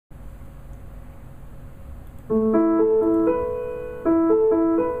I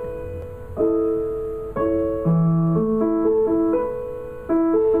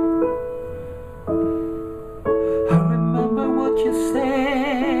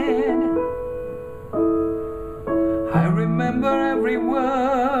remember every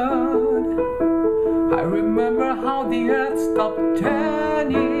word. I remember how the earth stopped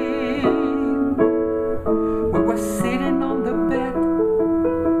turning. We were sitting on the bed,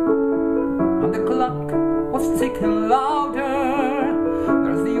 and the clock was ticking louder.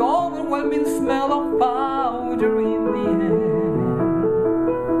 There's the overwhelming smell of powder in the air.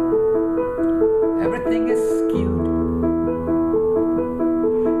 Everything is skewed.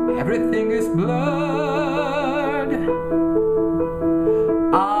 Everything is blurred.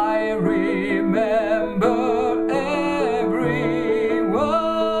 I remember every word.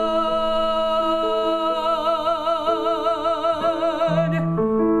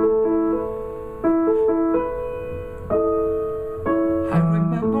 I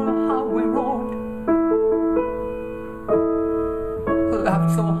remember how we roared,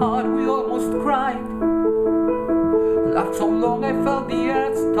 laughed so hard we almost cried. Laughed so long I felt the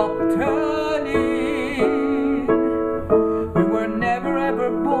earth stop turning. We were never ever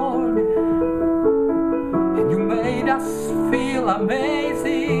bored, and you made us feel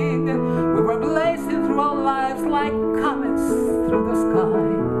amazing. We were blazing through our lives like comets through the sky.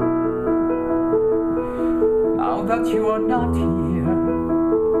 Now that you are not here,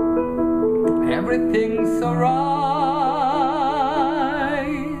 everything's alright.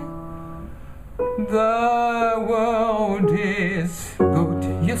 The world is good,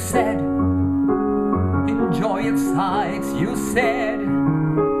 you said. Enjoy its sights, you said.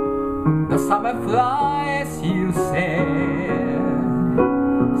 The summer flies, you said.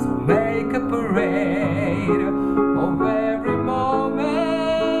 So make a parade of every moment.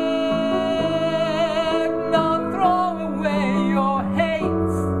 Now throw away your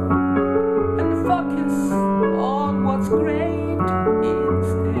hates and focus on what's great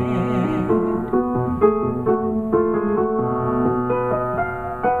instead.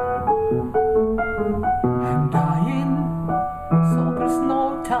 I'm dying, so there's no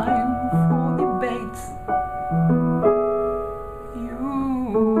time for debates. You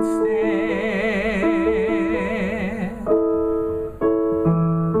said.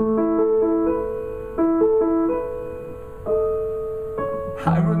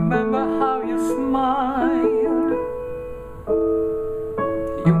 I remember how you smiled.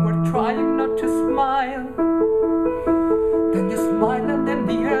 You were trying not to smile. Then you smiled and then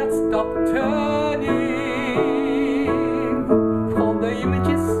the earth stopped turning. All the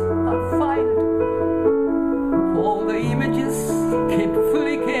images are filed. All the images keep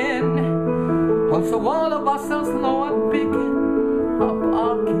flicking. Also all of us are slow at picking up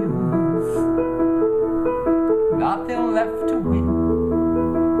our cues. Nothing left to win,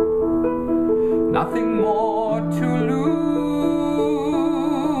 nothing more to lose.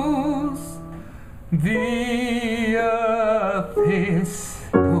 The earth is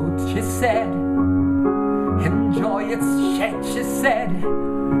good, she said. Enjoy its shit, she said.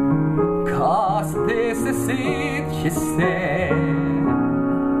 'Cause this is it, she said.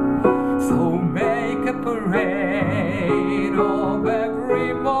 So make a parade of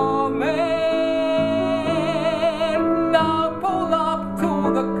every moment. Now pull up to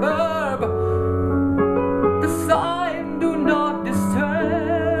the curb. The sign, do not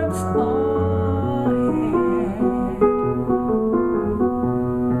disturb,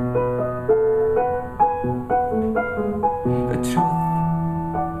 the truth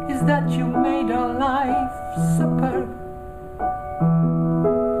is that you made our life so perfect.